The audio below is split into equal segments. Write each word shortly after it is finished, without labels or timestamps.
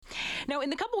Now, in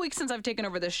the couple weeks since I've taken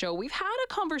over this show, we've had a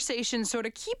conversation sort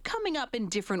of keep coming up in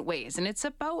different ways, and it's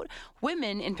about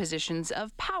women in positions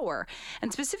of power.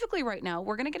 And specifically right now,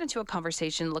 we're going to get into a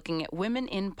conversation looking at women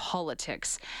in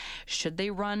politics. Should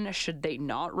they run? Should they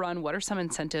not run? What are some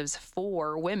incentives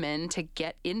for women to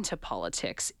get into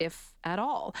politics, if at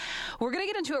all? We're going to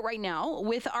get into it right now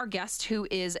with our guest, who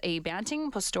is a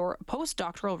Banting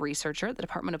postdoctoral researcher at the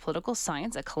Department of Political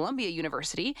Science at Columbia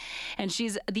University, and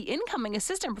she's the incoming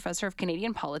assistant professor of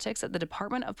Canadian politics at the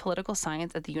Department of Political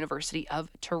Science at the University of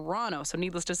Toronto. So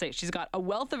needless to say, she's got a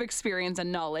wealth of experience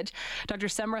and knowledge. Dr.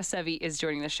 Semra Sevi is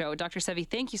joining the show. Dr. Sevi,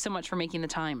 thank you so much for making the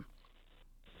time.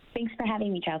 Thanks for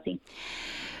having me, Chelsea.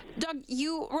 Doug,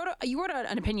 you wrote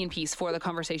an opinion piece for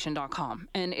theconversation.com,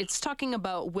 and it's talking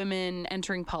about women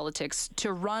entering politics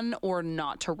to run or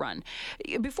not to run.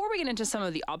 Before we get into some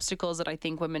of the obstacles that I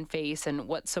think women face and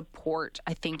what support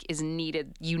I think is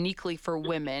needed uniquely for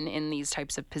women in these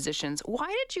types of positions, why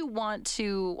did you want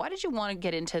to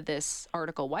get into this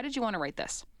article? Why did you want to write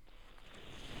this?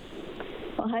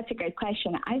 Well, that's a great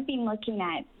question. I've been looking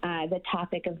at the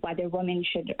topic of whether women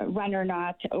should run or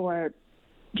not, or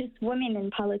just women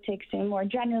in politics and more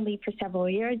generally for several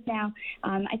years now.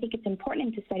 I think it's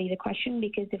important to study the question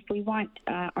because if we want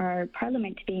our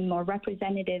parliament to be more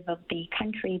representative of the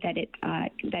country that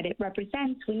it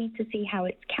represents, we need to see how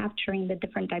it's capturing the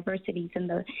different diversities in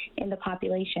the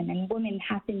population. And women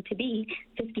happen to be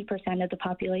 50% of the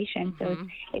population, so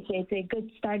it's a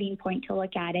good starting point to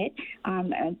look at it,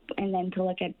 and then to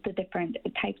look at the different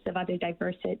types of other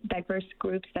diverse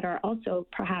groups that are also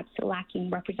perhaps lacking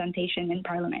representation in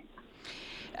parliament.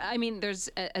 I mean, there's,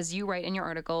 as you write in your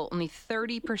article, only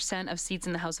 30% of seats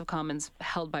in the House of Commons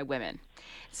held by women.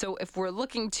 So if we're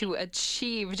looking to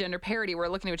achieve gender parity, we're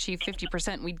looking to achieve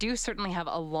 50%. We do certainly have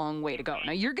a long way to go.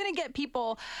 Now, you're going to get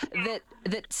people that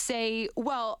say,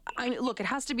 well, I mean, look, it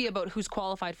has to be about who's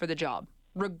qualified for the job,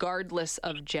 regardless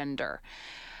of gender.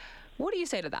 What do you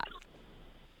say to that?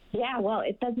 Yeah, well,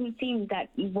 it doesn't seem that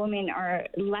women are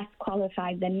less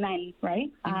qualified than men, right?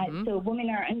 So women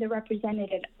are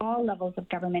underrepresented at all levels of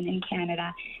government in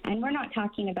Canada. And we're not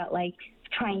talking about like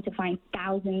trying to find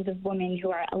thousands of women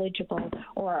who are eligible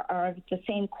or are of the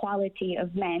same quality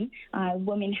of men.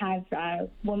 Women have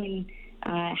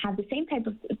the same type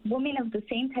of women of the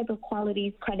same type of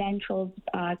qualities, credentials,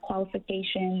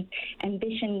 qualifications,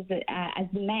 ambitions as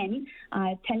men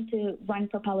tend to run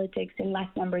for politics in less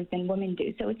numbers than women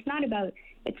do. So it's not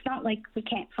like we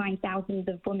can't find thousands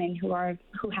of women who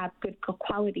have good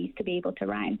qualities to be able to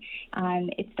run.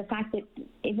 It's the fact that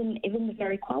even the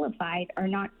very qualified are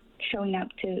not showing up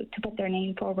to put their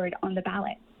name forward on the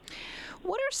ballot.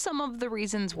 What are some of the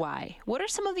reasons why? What are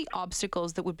some of the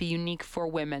obstacles that would be unique for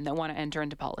women that want to enter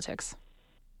into politics?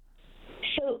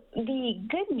 So the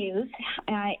good news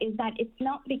is that it's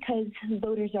not because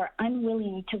voters are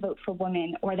unwilling to vote for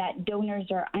women or that donors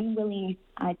are unwilling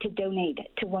to donate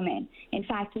to women. In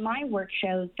fact, my work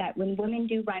shows that when women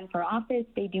do run for office,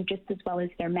 they do just as well as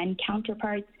their men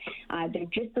counterparts. They're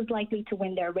just as likely to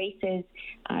win their races.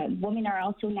 Women are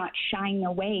also not shying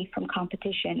away from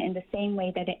competition in the same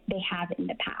way that they have in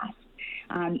the past.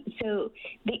 So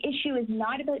the issue is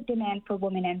not about demand for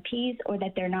women MPs or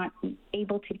that they're not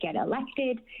able to get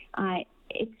elected.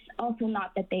 It's also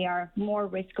not that they are more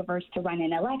risk averse to run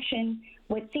an election.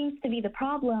 What seems to be the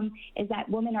problem is that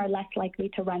women are less likely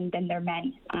to run than their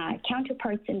men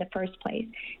counterparts in the first place.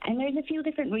 And there's a few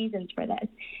different reasons for this.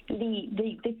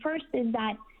 The first is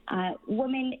that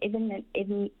women, even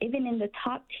in the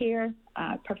top tier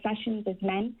professions as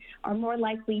men, are more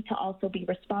likely to also be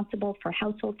responsible for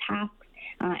household tasks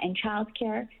and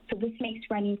childcare. So this makes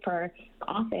running for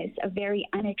office a very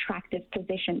unattractive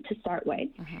position to start with.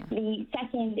 The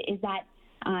second is that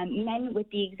men with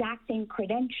the exact same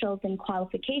credentials and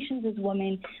qualifications as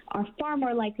women are far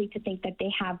more likely to think that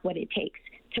they have what it takes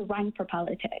to run for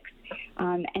politics.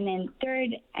 And then third,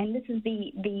 and this is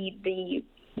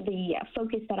the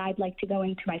focus that I'd like to go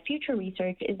into my future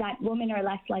research, is that women are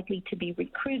less likely to be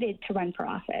recruited to run for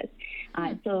office.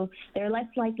 So they're less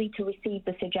likely to receive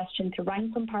the suggestion to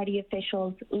run from party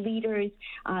officials, leaders,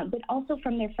 but also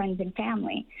from their friends and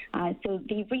family. So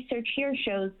the research here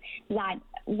shows that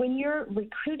when you're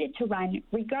recruited to run,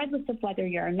 regardless of whether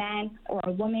you're a man or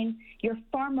a woman, you're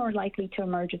far more likely to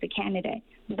emerge as a candidate.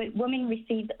 But women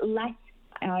receive less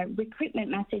recruitment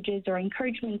messages or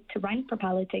encouragements to run for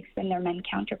politics than their men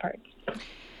counterparts.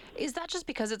 Is that just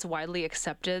because it's widely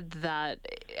accepted that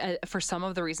for some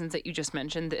of the reasons that you just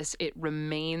mentioned, it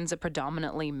remains a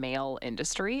predominantly male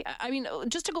industry. I mean,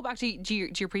 just to go back to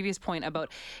your previous point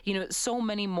about, so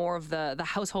many more of the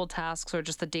household tasks or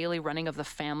just the daily running of the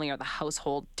family or the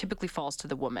household typically falls to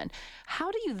the woman.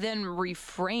 How do you then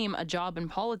reframe a job in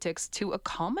politics to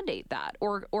accommodate that?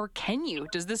 Or can you?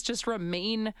 Does this just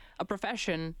remain a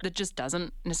profession that just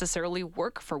doesn't necessarily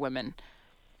work for women?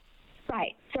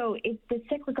 Right. So if the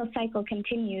cyclical cycle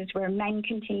continues where men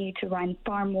continue to run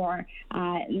far more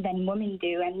than women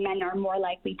do, and men are more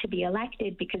likely to be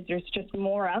elected because there's just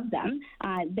more of them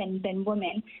than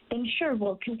women, then sure,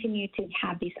 we'll continue to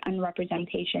have this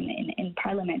unrepresentation in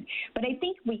Parliament. But I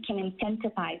think we can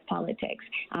incentivize politics.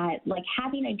 Like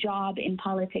having a job in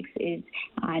politics is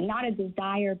not a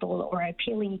desirable or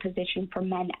appealing position for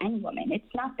men and women.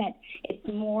 It's not that it's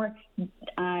more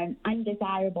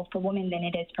undesirable for women than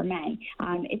it is for men.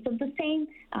 It's of the same,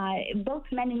 both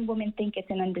men and women think it's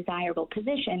an undesirable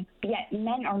position, yet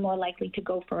men are more likely to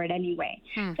go for it anyway.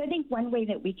 So I think one way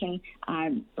that we can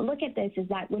look at this is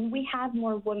that when we have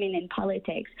more women in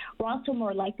politics, we're also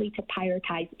more likely to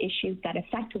prioritize issues that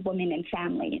affect women and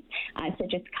families,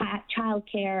 such as child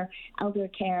care, elder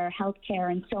care, health care,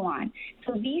 and so on.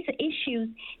 So these issues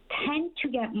tend to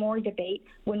get more debate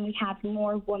when we have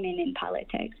more women in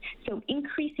politics. So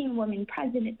increasing women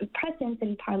presence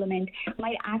in Parliament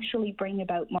might actually bring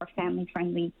about more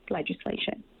family-friendly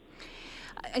legislation.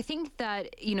 I think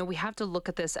that, we have to look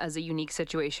at this as a unique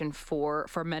situation for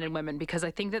men and women, because I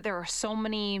think that there are just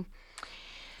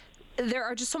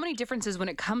so many differences when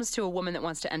it comes to a woman that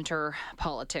wants to enter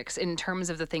politics in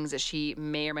terms of the things that she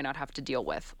may or may not have to deal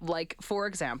with. Like, for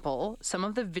example, some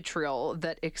of the vitriol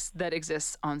that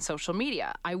exists on social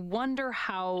media. I wonder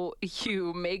how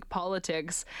you make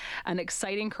politics an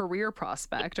exciting career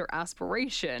prospect or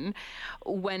aspiration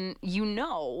when you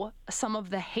know some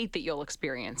of the hate that you'll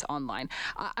experience online.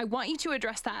 I want you to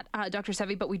address that, Dr.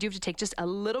 Sevi, but we do have to take just a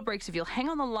little break. So if you'll hang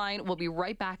on the line, we'll be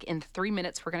right back in 3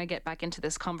 minutes. We're going to get back into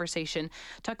this conversation,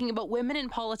 talking about women in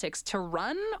politics, to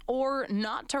run or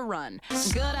not to run.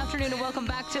 Good afternoon and welcome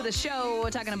back to the show. We're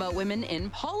talking about women in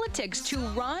politics, to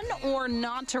run or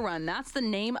not to run. That's the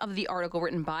name of the article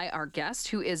written by our guest,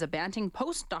 who is a Banting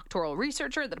postdoctoral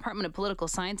researcher at the Department of Political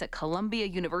Science at Columbia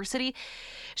University.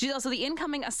 She's also the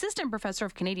incoming assistant professor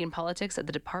of Canadian politics at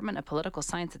the Department of Political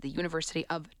Science at the University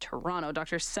of Toronto.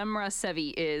 Dr. Semra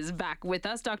Sevi is back with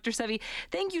us. Dr. Sevi,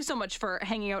 thank you so much for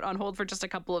hanging out on hold for just a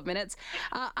couple of minutes.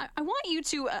 I want you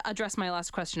to address my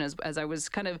last question as I was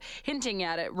kind of hinting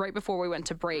at it right before we went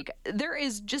to break. There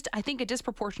is just, I think, a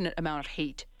disproportionate amount of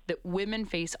hate that women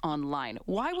face online.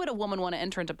 Why would a woman want to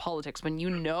enter into politics when you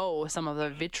know some of the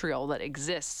vitriol that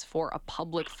exists for a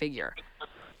public figure?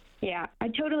 Yeah, I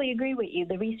totally agree with you.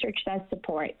 The research does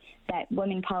support that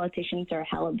women politicians are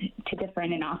held to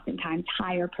different and oftentimes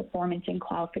higher performance and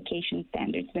qualification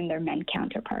standards than their men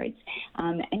counterparts.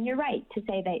 And you're right to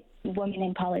say that women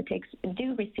in politics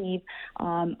do receive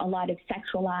a lot of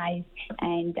sexualized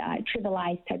and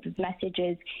trivialized type of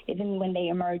messages, even when they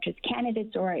emerge as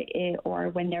candidates or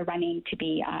when they're running to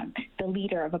be the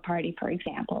leader of a party, for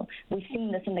example. We've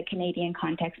seen this in the Canadian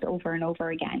context over and over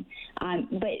again.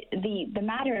 But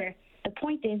the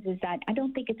point is that I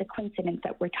don't think it's a coincidence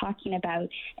that we're talking about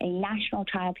a national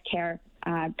child care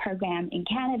program in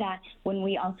Canada when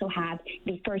we also have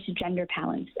the first gender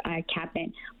balance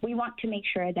cabinet. We want to make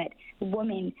sure that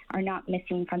women are not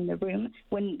missing from the room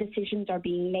when decisions are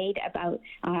being made about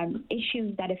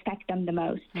issues that affect them the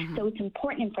most. Mm-hmm. So it's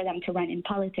important for them to run in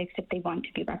politics if they want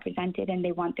to be represented and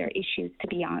they want their issues to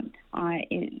be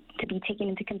to be taken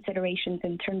into considerations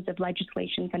in terms of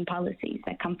legislations and policies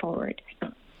that come forward.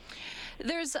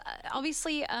 There's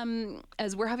obviously,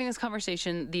 as we're having this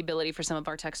conversation, the ability for some of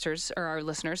our texters, or our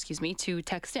listeners, to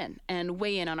text in and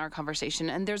weigh in on our conversation.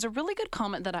 And there's a really good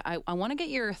comment that I want to get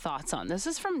your thoughts on. This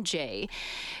is from Jay.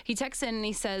 He texts in and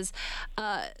he says,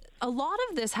 a lot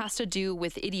of this has to do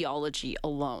with ideology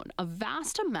alone. A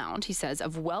vast amount, he says,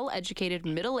 of well-educated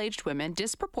middle-aged women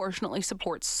disproportionately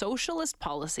support socialist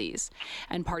policies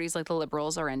and parties like the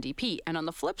Liberals or NDP. And on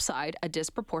the flip side, a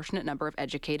disproportionate number of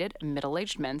educated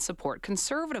middle-aged men support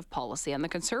conservative policy and the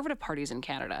conservative parties in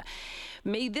Canada.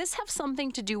 May this have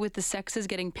something to do with the sexes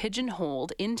getting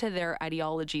pigeonholed into their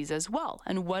ideologies as well?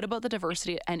 And what about the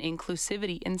diversity and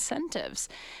inclusivity incentives?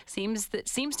 Seems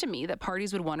to me that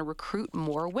parties would want to recruit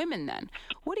more women then.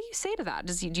 What do you say to that?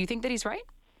 Do you think that he's right?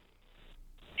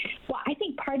 Well, I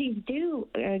think parties do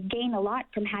gain a lot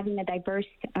from having a diverse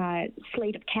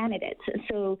slate of candidates.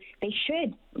 So they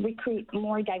should recruit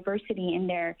more diversity in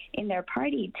their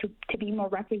party to be more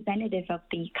representative of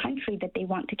the country that they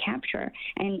want to capture.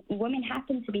 And women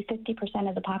happen to be 50%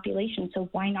 of the population, so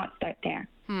why not start there?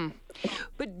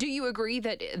 But do you agree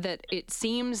that it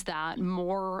seems that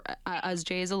more, as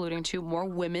Jay is alluding to, more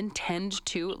women tend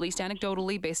to, at least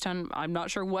anecdotally, based on, I'm not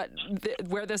sure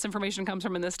where this information comes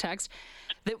from in this text,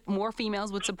 that more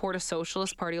females would support a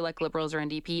socialist party like Liberals or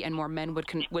NDP, and more men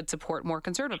would support more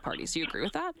conservative parties. Do you agree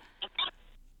with that?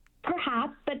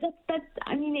 Perhaps, but that's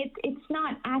I mean, it's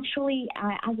not actually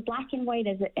as black and white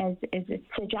as it's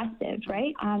suggestive,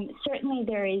 right? Certainly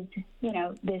there is,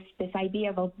 this idea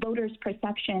of a voter's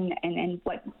perception and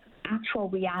what actual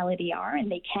reality are, and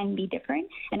they can be different.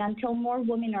 And until more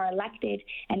women are elected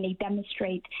and they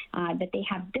demonstrate that they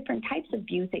have different types of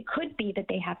views, it could be that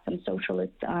they have some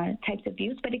socialist types of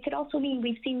views, but it could also mean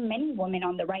we've seen many women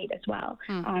on the right as well.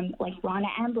 Like Ronna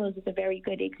Ambrose is a very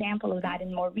good example of that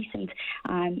in more recent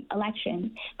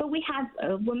elections. But we have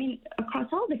women across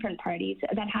all different parties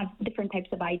that have different types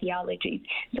of ideologies.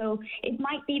 So it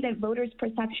might be that voters'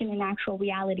 perception and actual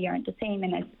reality aren't the same,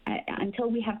 and until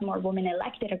we have more women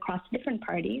elected across different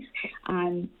parties,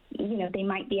 they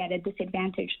might be at a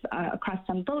disadvantage across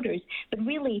some voters. But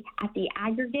really, at the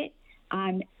aggregate,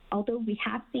 although we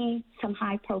have seen some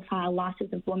high-profile losses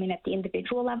of women at the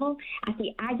individual level, at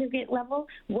the aggregate level,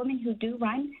 women who do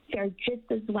run fare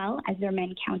just as well as their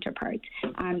men counterparts.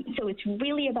 So it's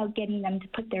really about getting them to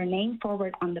put their name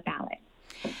forward on the ballot.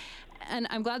 And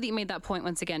I'm glad that you made that point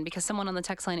once again, because someone on the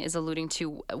text line is alluding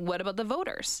to, what about the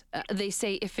voters? They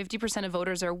say if 50% of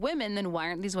voters are women, then why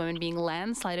aren't these women being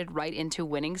landslided right into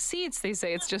winning seats? They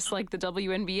say it's just like the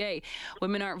WNBA.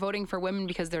 Women aren't voting for women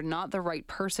because they're not the right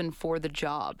person for the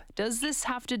job. Does this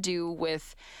have to do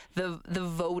with the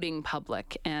voting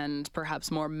public and perhaps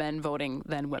more men voting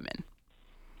than women?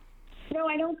 No,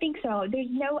 I don't think so. There's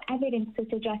no evidence to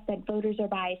suggest that voters are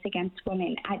biased against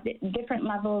women at different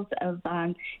levels of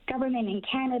government in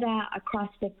Canada, across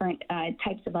different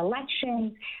types of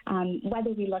elections,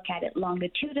 whether we look at it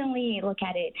longitudinally, look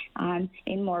at it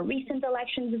in more recent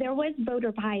elections. There was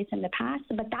voter bias in the past,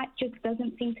 but that just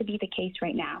doesn't seem to be the case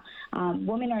right now.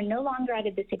 Women are no longer at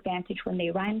a disadvantage when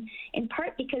they run, in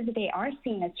part because they are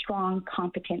seen as strong,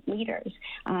 competent leaders.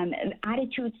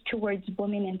 Attitudes towards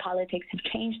women in politics have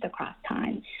changed across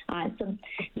time. So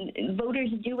voters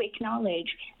do acknowledge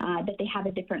that they have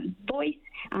a different voice,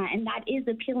 and that is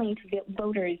appealing to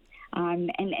voters.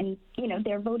 And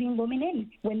they're voting women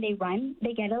in. When they run,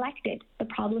 they get elected. The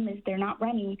problem is they're not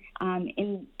running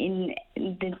in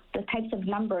the types of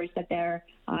numbers that they're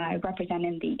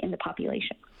representing in the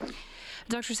population.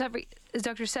 Dr.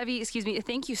 Sevi,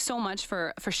 thank you so much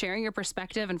for sharing your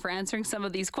perspective and for answering some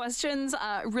of these questions.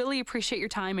 Really appreciate your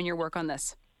time and your work on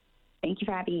this. Thank you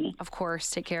for having me. Of course.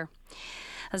 Take care.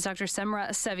 That's Dr. Semra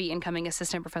Sevi, incoming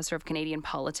Assistant Professor of Canadian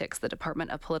Politics, the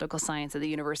Department of Political Science at the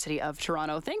University of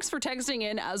Toronto. Thanks for texting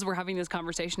in as we're having this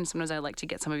conversation. Sometimes I like to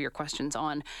get some of your questions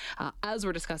on as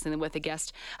we're discussing them with a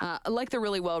guest. I like the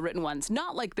really well-written ones,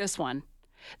 not like this one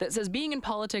that says being in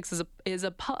politics is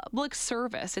a public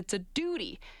service. It's a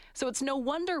duty. So it's no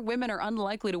wonder women are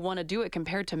unlikely to want to do it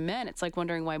compared to men. It's like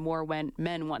wondering why more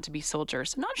men want to be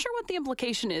soldiers. Not sure what the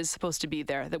implication is supposed to be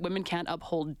there, that women can't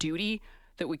uphold duty,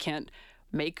 that we can't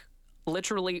make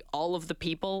literally all of the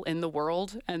people in the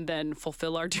world and then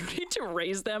fulfill our duty to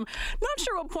raise them. Not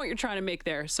sure what point you're trying to make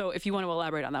there. So if you want to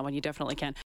elaborate on that one, you definitely can.